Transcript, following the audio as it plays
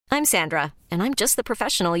I'm Sandra, and I'm just the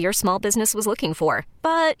professional your small business was looking for.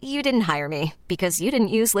 But you didn't hire me because you didn't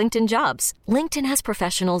use LinkedIn Jobs. LinkedIn has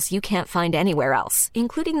professionals you can't find anywhere else,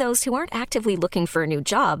 including those who aren't actively looking for a new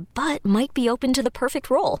job, but might be open to the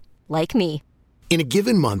perfect role, like me. In a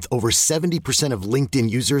given month, over 70% of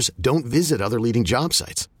LinkedIn users don't visit other leading job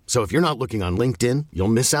sites. So if you're not looking on LinkedIn, you'll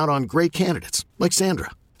miss out on great candidates like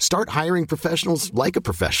Sandra. Start hiring professionals like a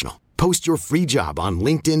professional. Post your free job on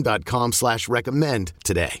linkedin.com/recommend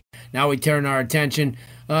today. Now we turn our attention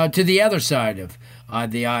to the other side of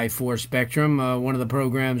the I-4 spectrum, one of the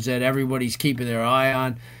programs that everybody's keeping their eye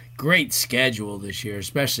on. Great schedule this year,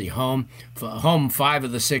 especially home. Five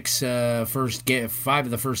of the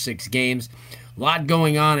first 6 games. A lot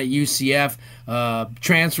going on at UCF.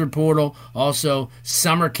 Transfer portal, also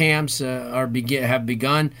summer camps have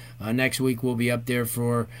begun. Next week we'll be up there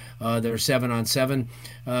for their 7-on-7.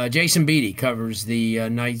 Jason Beatty covers the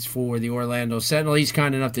Knights for the Orlando Sentinel. He's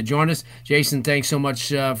kind enough to join us. Jason, thanks so much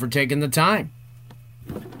for taking the time.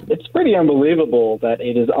 It's pretty unbelievable that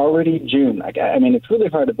it is already June. I mean, it's really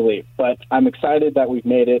hard to believe, but I'm excited that we've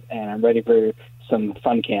made it, and I'm ready for some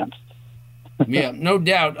fun camps. Yeah, no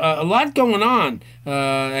doubt. A lot going on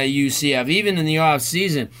at UCF, even in the off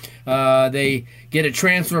season. They get a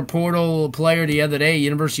transfer portal player the other day,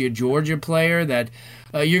 University of Georgia player that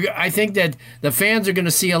I think that the fans are going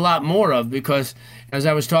to see a lot more of because, as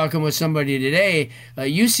I was talking with somebody today,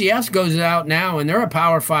 UCF goes out now and they're a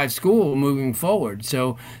Power 5 school moving forward.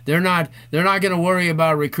 So they're not going to worry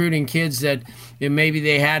about recruiting kids that maybe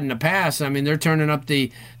they had in the past. I mean, they're turning up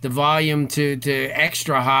the volume to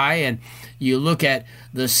extra high, and you look at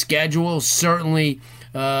the schedule, certainly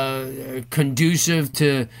conducive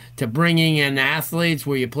to bringing in athletes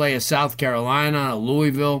where you play a South Carolina, a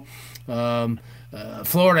Louisville,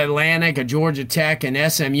 Florida Atlantic, a Georgia Tech, and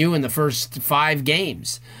SMU in the first 5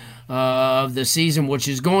 games of the season, which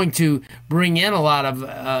is going to bring in a lot of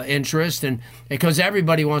interest, and because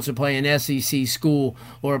everybody wants to play an SEC school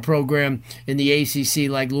or a program in the ACC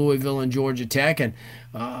like Louisville and Georgia Tech, and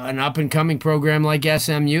an up-and-coming program like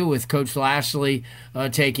SMU with Coach Lashley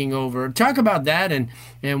taking over. Talk about that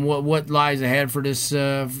and what lies ahead for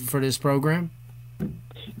this program.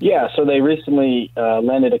 Yeah, so they recently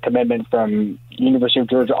landed a commitment from University of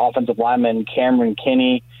Georgia offensive lineman Cameron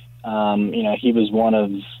Kinney. He was one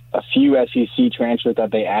of a few SEC transfers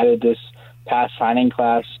that they added this past signing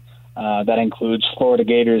class. That includes Florida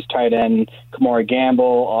Gators tight end Kamari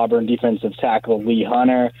Gamble, Auburn defensive tackle Lee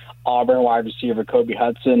Hunter, Auburn wide receiver Kobe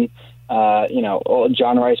Hudson,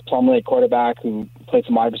 John Rice Plumlee, quarterback who played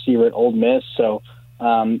some wide receiver at Ole Miss. So,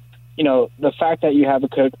 the fact that you have a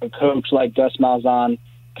coach like Gus Malzahn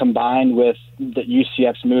combined with the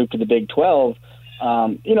UCF's move to the Big 12,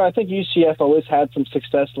 I think UCF always had some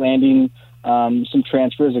success landing some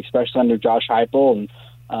transfers, especially under Josh Heupel.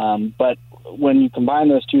 But when you combine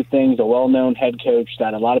those two things, a well-known head coach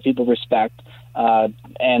that a lot of people respect,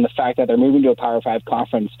 and the fact that they're moving to a Power 5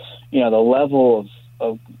 conference, the level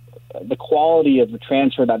of the quality of the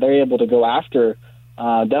transfer that they're able to go after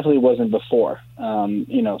definitely wasn't before.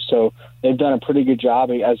 So they've done a pretty good job.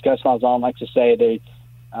 As Gus Malzahn likes to say,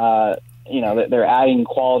 they're adding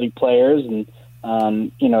quality players, and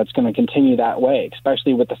it's going to continue that way,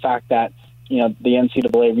 especially with the fact that the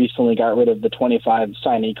NCAA recently got rid of the 25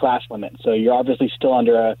 signee class limit. So you're obviously still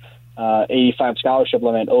under a 85 scholarship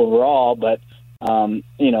limit overall, but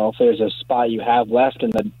if there's a spot you have left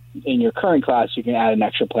in your current class, you can add an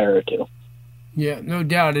extra player or two. Yeah, no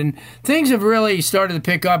doubt. And things have really started to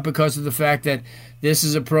pick up because of the fact that this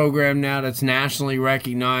is a program now that's nationally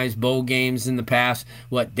recognized, bowl games in the past,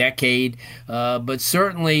 decade. But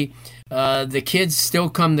certainly the kids still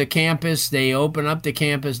come to campus. They open up the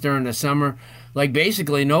campus during the summer like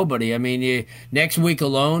basically nobody. I mean, next week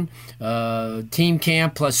alone, team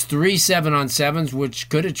camp plus 3 7-on-7s, which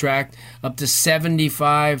could attract up to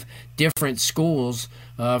 75 different schools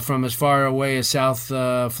from as far away as South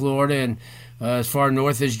Florida and as far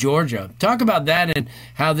north as Georgia. Talk about that and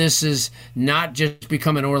how this is not just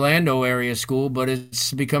become an Orlando area school, but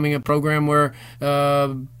it's becoming a program where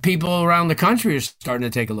people around the country are starting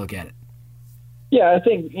to take a look at it. Yeah, I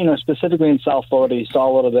think, specifically in South Florida, you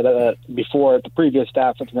saw a little bit of that before at the previous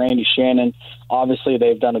staff with Randy Shannon. Obviously,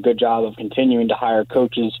 they've done a good job of continuing to hire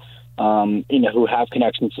coaches, who have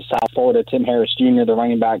connections to South Florida. Tim Harris Jr., the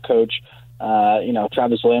running back coach,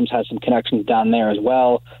 Travis Williams has some connections down there as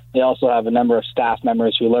well. They also have a number of staff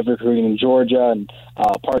members who love recruiting in Georgia and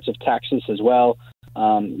parts of Texas as well.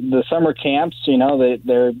 The summer camps,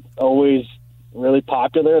 they're always really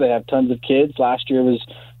popular. They have tons of kids. Last year was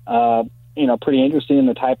pretty interesting in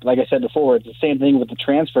the type, like I said before, it's the same thing with the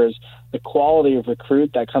transfers. The quality of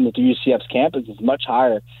recruit that comes to UCF's campus is much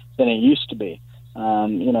higher than it used to be.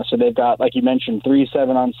 So they've got, like you mentioned, 3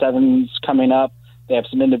 7-on-7s coming up. They have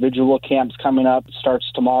some individual camps coming up. It starts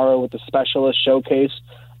tomorrow with the specialist showcase.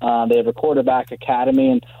 They have a quarterback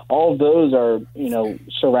academy, and all of those are,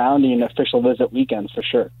 surrounding official visit weekends for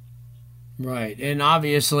sure. Right. And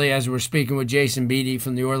obviously, as we're speaking with Jason Beatty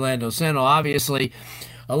from the Orlando Sentinel, obviously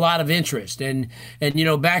a lot of interest. And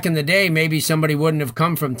back in the day, maybe somebody wouldn't have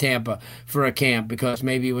come from Tampa for a camp because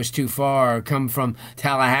maybe it was too far, or come from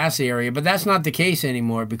Tallahassee area. But that's not the case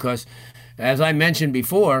anymore because, as I mentioned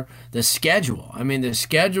before, the schedule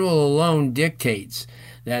alone dictates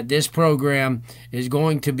that this program is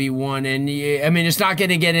going to be one. And, it's not going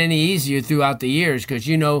to get any easier throughout the years because,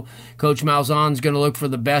 Coach Malzahn's going to look for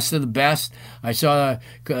the best of the best. I saw,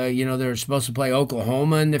 they're supposed to play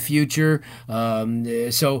Oklahoma in the future.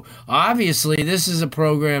 So, obviously, this is a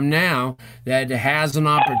program now that has an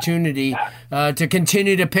opportunity to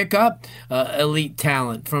continue to pick up elite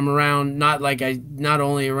talent from around, not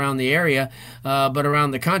only around the area, but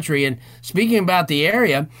around the country. And speaking about the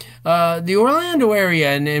area, the Orlando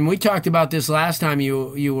area, and we talked about this last time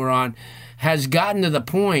you were on, has gotten to the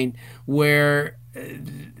point where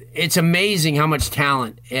it's amazing how much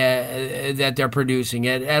talent that they're producing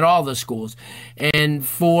at all the schools. And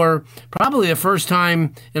for probably the first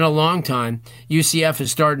time in a long time, UCF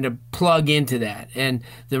is starting to plug into that. And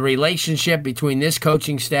the relationship between this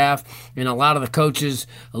coaching staff and a lot of the coaches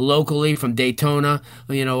locally from Daytona,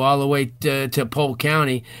 all the way to Polk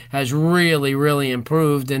County has really, really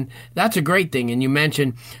improved. And that's a great thing. And you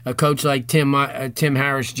mentioned a coach like Tim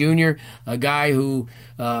Harris Jr., a guy who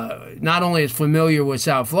not only is familiar with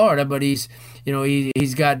South Florida, but he's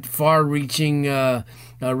got far-reaching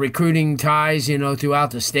recruiting ties,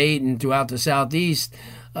 throughout the state and throughout the Southeast.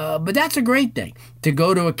 But that's a great thing, to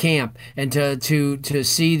go to a camp and to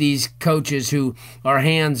see these coaches who are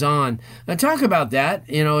hands-on. And talk about that,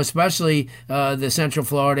 especially the Central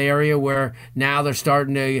Florida area where now they're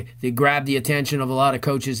starting to grab the attention of a lot of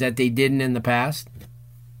coaches that they didn't in the past.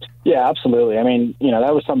 Yeah, absolutely.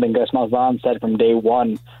 That was something Gus Malzahn said from day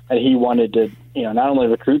one, that he wanted to, not only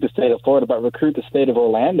recruit the state of Florida, but recruit the state of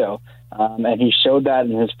Orlando. And he showed that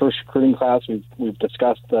in his first recruiting class. We've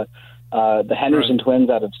discussed the Henderson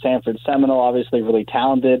twins out of Sanford Seminole, obviously really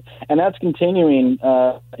talented. And that's continuing,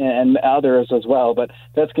 and others as well, but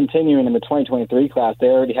that's continuing in the 2023 class. They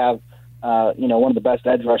already have, one of the best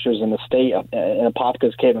edge rushers in the state, in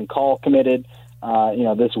Apopka's Kevin Call committed.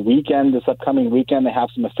 This upcoming weekend, they have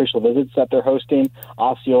some official visits that they're hosting.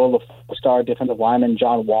 Osceola, four-star defensive lineman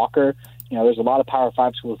John Walker. There's a lot of Power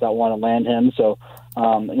 5 schools that want to land him. So,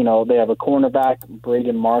 they have a cornerback,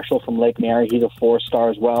 Braden Marshall from Lake Mary. He's a 4-star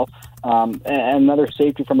as well. And another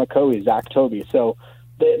safety from Ocoee, Zach Toby. So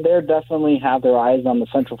they definitely have their eyes on the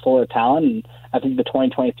Central Florida talent. And I think the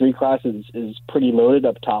 2023 class is pretty loaded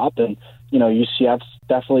up top. And, UCF's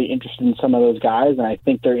definitely interested in some of those guys. And I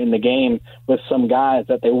think they're in the game with some guys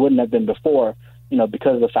that they wouldn't have been before,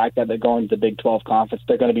 because of the fact that they're going to the Big 12 conference.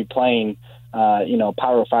 They're going to be playing,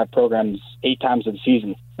 Power 5 programs 8 times a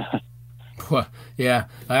season. Well, yeah,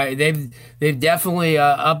 they've definitely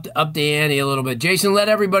upped the ante a little bit. Jason, let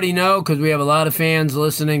everybody know, because we have a lot of fans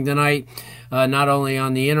listening tonight, not only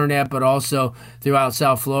on the internet but also throughout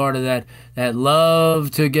South Florida that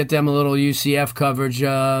love to get them a little UCF coverage.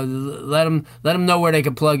 Let them know where they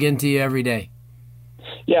can plug into you every day.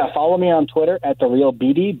 Yeah, follow me on Twitter at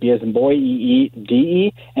TheRealBeatty, B as in boy,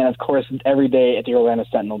 EEDE, and of course every day at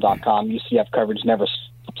theorlandosentinel.com. UCF coverage never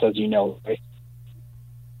stops, as you know. Right?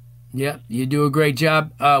 Yeah, you do a great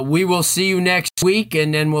job. We will see you next week,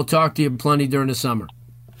 and then we'll talk to you plenty during the summer.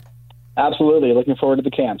 Absolutely. Looking forward to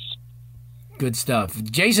the camps. Good stuff.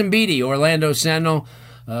 Jason Beatty, Orlando Sentinel.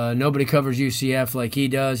 Nobody covers UCF like he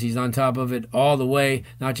does. He's on top of it all the way,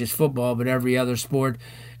 not just football, but every other sport,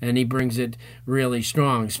 and he brings it really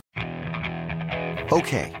strong.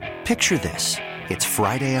 Okay, picture this. It's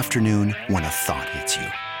Friday afternoon when a thought hits you.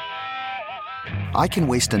 I can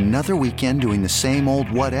waste another weekend doing the same old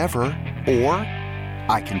whatever, or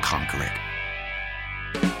I can conquer it.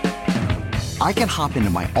 I can hop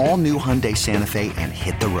into my all-new Hyundai Santa Fe and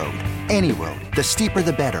hit the road. Any road. The steeper,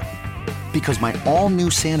 the better. Because my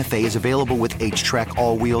all-new Santa Fe is available with H-Track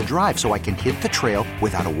all-wheel drive, so I can hit the trail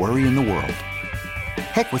without a worry in the world.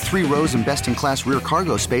 Heck, with 3 rows and best-in-class rear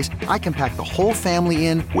cargo space, I can pack the whole family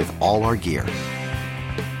in with all our gear.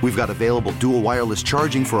 We've got available dual wireless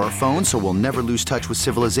charging for our phones, so we'll never lose touch with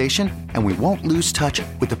civilization, and we won't lose touch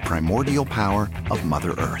with the primordial power of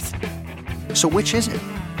Mother Earth. So which is it?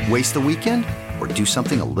 Waste the weekend or do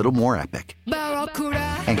something a little more epic?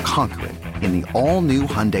 And conquer it in the all-new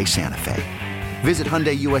Hyundai Santa Fe. Visit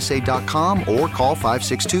HyundaiUSA.com or call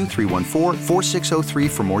 562-314-4603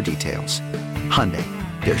 for more details. Hyundai,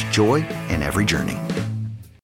 there's joy in every journey.